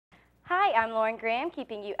Hi, I'm Lauren Graham,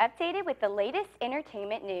 keeping you updated with the latest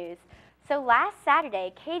entertainment news. So last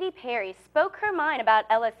Saturday, Katy Perry spoke her mind about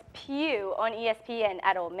LSU on ESPN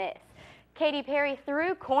at Ole Miss. Katy Perry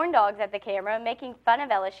threw corn dogs at the camera, making fun of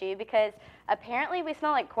LSU because apparently we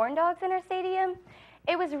smell like corn dogs in our stadium.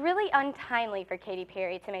 It was really untimely for Katy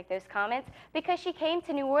Perry to make those comments because she came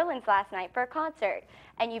to New Orleans last night for a concert.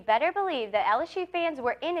 And you better believe that LSU fans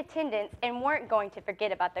were in attendance and weren't going to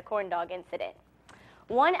forget about the corn dog incident.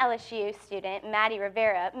 One LSU student, Maddie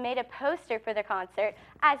Rivera, made a poster for the concert,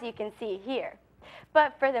 as you can see here.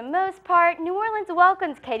 But for the most part, New Orleans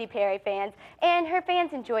welcomes Katy Perry fans, and her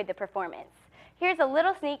fans enjoyed the performance. Here's a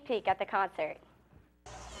little sneak peek at the concert.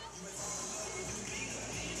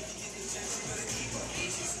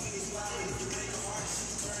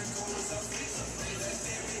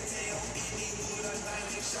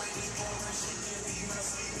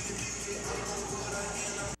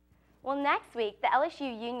 Well, next week, the LSU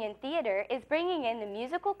Union Theater is bringing in the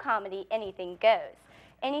musical comedy Anything Goes.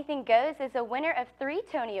 Anything Goes is a winner of 3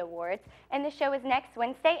 Tony Awards, and the show is next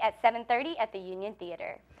Wednesday at 7:30 at the Union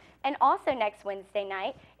Theater. And also next Wednesday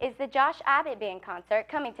night is the Josh Abbott Band concert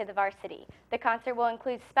coming to the Varsity. The concert will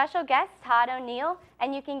include special guest Todd O'Neill,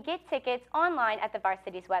 and you can get tickets online at the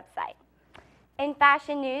Varsity's website. In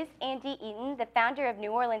fashion news, Andy Eaton, the founder of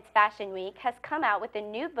New Orleans Fashion Week, has come out with a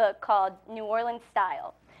new book called New Orleans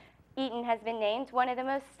Style. Eaton has been named one of the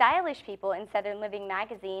most stylish people in Southern Living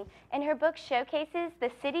magazine, and her book showcases the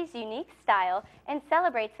city's unique style and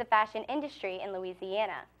celebrates the fashion industry in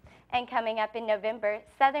Louisiana. And coming up in November,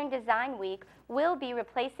 Southern Design Week will be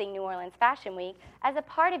replacing New Orleans Fashion Week as a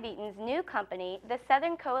part of Eaton's new company, the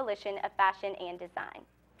Southern Coalition of Fashion and Design.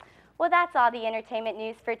 Well, that's all the entertainment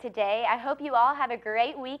news for today. I hope you all have a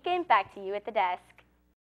great weekend. Back to you at the desk.